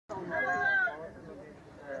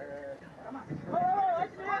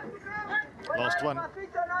first one.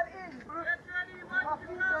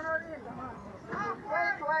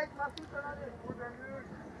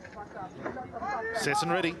 Set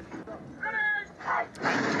and ready.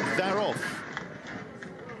 And they're off.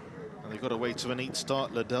 And they've got away to a neat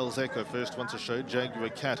start. Liddell's Echo, first one to show. Jaguar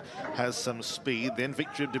Cat has some speed. Then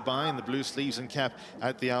Victory of Dubai in the blue sleeves and cap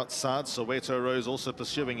at the outside. Soweto Rose also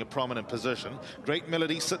pursuing a prominent position. Great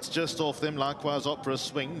Melody sits just off them. Likewise, Opera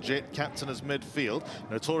Swing. Jet Captain is midfield.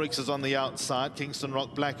 Notorix is on the outside. Kingston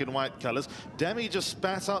Rock, black and white colours. Dammy just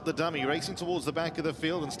spat out the dummy, racing towards the back of the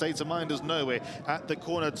field, and State of Mind is nowhere at the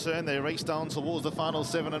corner turn. They race down towards the final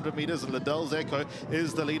 700 metres, and Liddell's Echo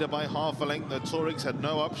is the leader by half a length. Notorix had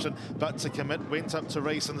no option but to commit, went up to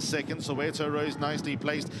race in second. Soweto Rose nicely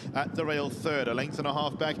placed at the rail third. A length and a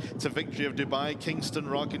half back to Victory of Dubai. Kingston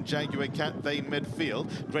Rock and Jaguar Cat, they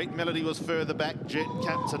midfield. Great Melody was further back. Jet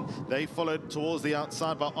Captain, they followed towards the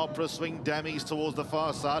outside by Opera Swing. Dammies towards the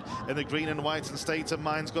far side in the green and white, and State of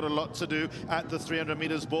Mind's got a lot to do at the 300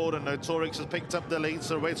 metres board, and Notorix has picked up the lead.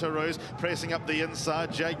 Soweto Rose pressing up the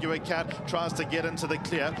inside. Jaguar Cat tries to get into the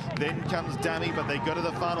clear. Then comes Dammy, but they go to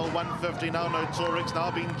the final 150 now. Notorix now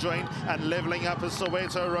being joined and levelling up as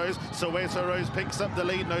Soweto Rose. Soweto Rose picks up the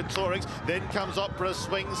lead. Notorix. Then comes Opera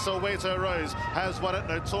Swing. Soweto Rose has won it.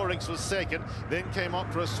 Notorix was second. Then came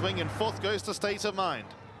Opera Swing, and fourth goes to State of Mind.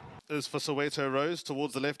 Is for Soweto Rose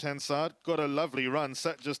towards the left-hand side. Got a lovely run,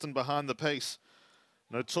 sat just in behind the pace.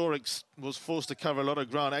 Notorix was forced to cover a lot of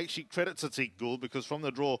ground. Actually, credit to Teaque Gould, because from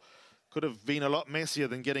the draw could have been a lot messier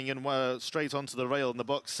than getting in straight onto the rail in the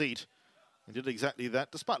box seat. He did exactly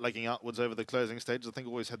that, despite lagging outwards over the closing stages. I think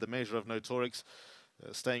always had the measure of Notorix,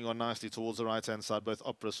 staying on nicely towards the right-hand side, both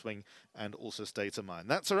Opera Swing and also State of Mind.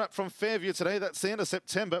 That's a wrap from Fairview today. That's the end of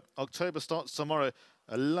September. October starts tomorrow.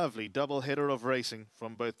 A lovely double header of racing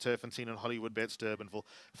from both Turfentine and Hollywood Bets Durbanville.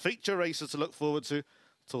 Feature races to look forward to.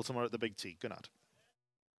 Till tomorrow at the Big T. Good night.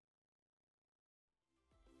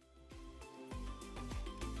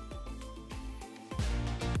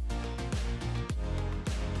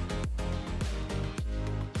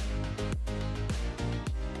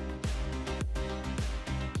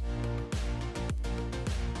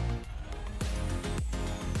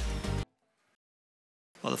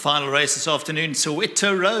 Well, the final race this afternoon,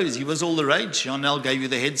 Soweto Rose. He was all the rage. Juan Nel gave you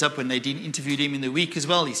the heads up when Nadine interviewed him in the week as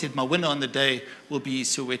well. He said, my winner on the day will be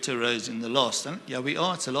Soweto Rose in the last. And yeah, we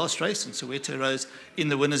are. It's the last race, and Soweto Rose in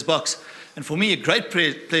the winner's box. And for me, a great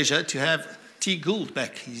pleasure to have Teaque Gould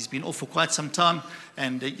back. He's been off for quite some time,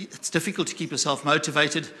 and it's difficult to keep yourself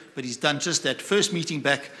motivated, but he's done just that. First meeting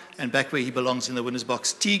back, and back where he belongs in the winner's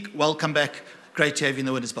box. Teaque, welcome back. Great to have you in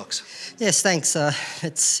the winner's box. Yes, thanks.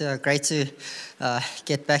 It's great to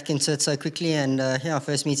get back into it so quickly, and yeah,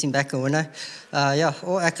 first meeting back a winner. Yeah,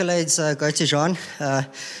 all accolades go to Juan.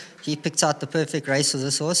 He picked out the perfect race for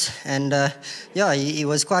this horse, and yeah, he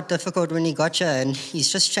was quite difficult when he got here, and he's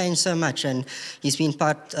just changed so much, and he's been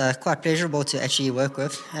quite pleasurable to actually work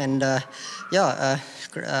with, and yeah,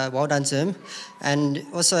 well done to him. And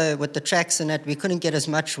also with the tracks and that, we couldn't get as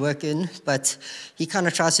much work in, but he kind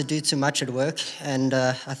of tries to do too much at work, and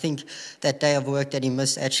I think that day of work that he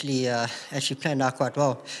missed actually planned out quite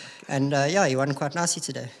well, and yeah, he won quite nicely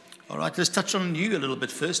today. All right, let's touch on you a little bit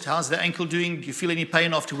first. How's the ankle doing? Do you feel any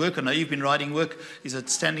pain after work? I know you've been riding work. Is it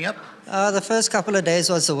standing up? The first couple of days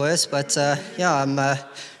was the worst, but yeah, I'm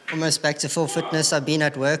almost back to full fitness. I've been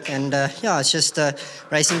at work, and yeah, it's just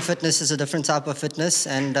racing fitness is a different type of fitness,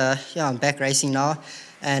 and yeah, I'm back racing now.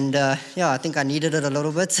 And yeah, I think I needed it a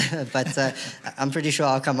little bit, but I'm pretty sure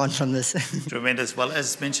I'll come on from this. Tremendous. Well,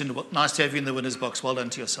 as mentioned, nice to have you in the winner's box. Well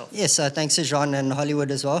done to yourself. Yes, thanks to Juan and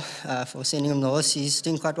Hollywood as well for sending him the horse. He's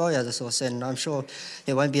doing quite well here, this horse, and I'm sure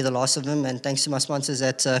it won't be the last of him. And thanks to my sponsors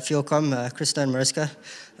at Fuelcom, Krista and Mariska.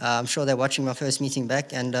 I'm sure they're watching my first meeting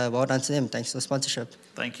back, and well done to them. Thanks for the sponsorship.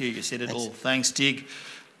 Thank you. You said it all. Thanks, Teague.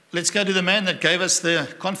 Let's go to the man that gave us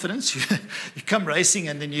the confidence. You come racing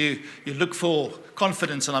and then you look for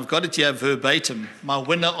confidence, and I've got it here verbatim. My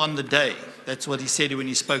winner on the day. That's what he said when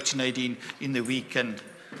he spoke to Nadine in the week. And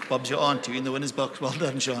Bob's your aunt, you in the winner's box. Well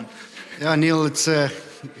done, Sean. Yeah, Neil, it's, you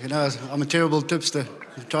know, I'm a terrible tipster.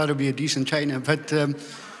 I try to be a decent trainer, but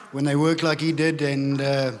when they work like he did, and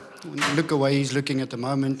look the way he's looking at the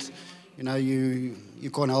moment, you know, you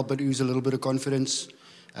can't help but lose a little bit of confidence.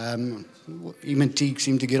 Him and Teague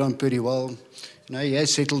seem to get on pretty well. You know, he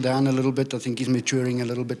has settled down a little bit. I think he's maturing a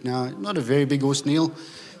little bit now. Not a very big horse, Neil.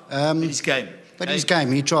 He's game. But he's game.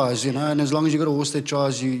 He tries, you know. And as long as you've got a horse that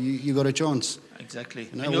tries, you got a chance. Exactly.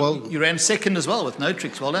 You know, you ran second as well with no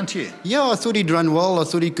tricks. Well done to you. Yeah, I thought he'd run well. I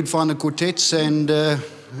thought he could find the quartets, and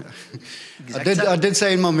I did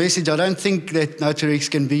say in my message, I don't think that Notarex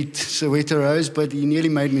can beat Soweto Rose, but he nearly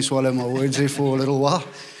made me swallow my words there for a little while.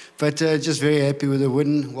 But just very happy with the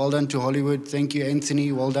win. Well done to Hollywood. Thank you,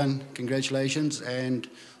 Anthony. Well done. Congratulations. And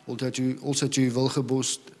also to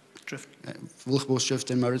Wilgerbosdrift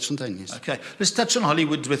and Mauritzfontein. Yes. Okay, let's touch on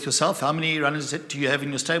Hollywood with yourself. How many runners do you have in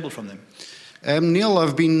your stable from them? Neil,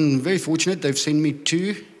 I've been very fortunate. They've sent me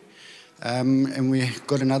 2. And we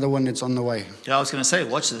got another one that's on the way. Yeah, I was going to say,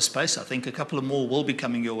 watch this space. I think a couple of more will be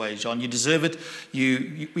coming your way, John. You deserve it.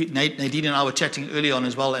 Nadine and I were chatting early on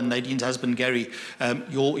as well, and Nadine's husband, Gary.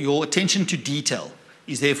 Your attention to detail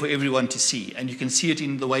is there for everyone to see, and you can see it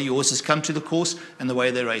in the way your horses come to the course and the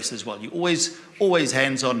way they race as well. You're always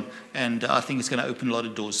hands-on, and I think it's going to open a lot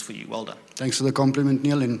of doors for you. Well done. Thanks for the compliment,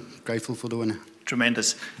 Neil, and grateful for the winner.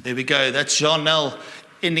 Tremendous. There we go. That's Juan Nel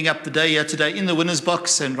ending up the day here today in the winner's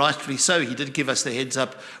box, and rightfully so. He did give us the heads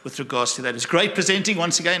up with regards to that. It's great presenting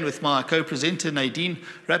once again with my co-presenter Nadine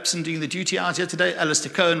Rapson doing the duty out here today.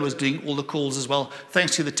 Alistair Cohen was doing all the calls as well.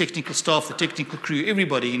 Thanks to the technical staff, the technical crew,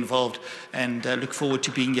 everybody involved, and look forward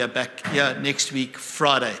to being back here next week,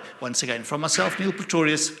 Friday, once again. From myself, Neil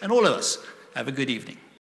Pretorius, and all of us, have a good evening.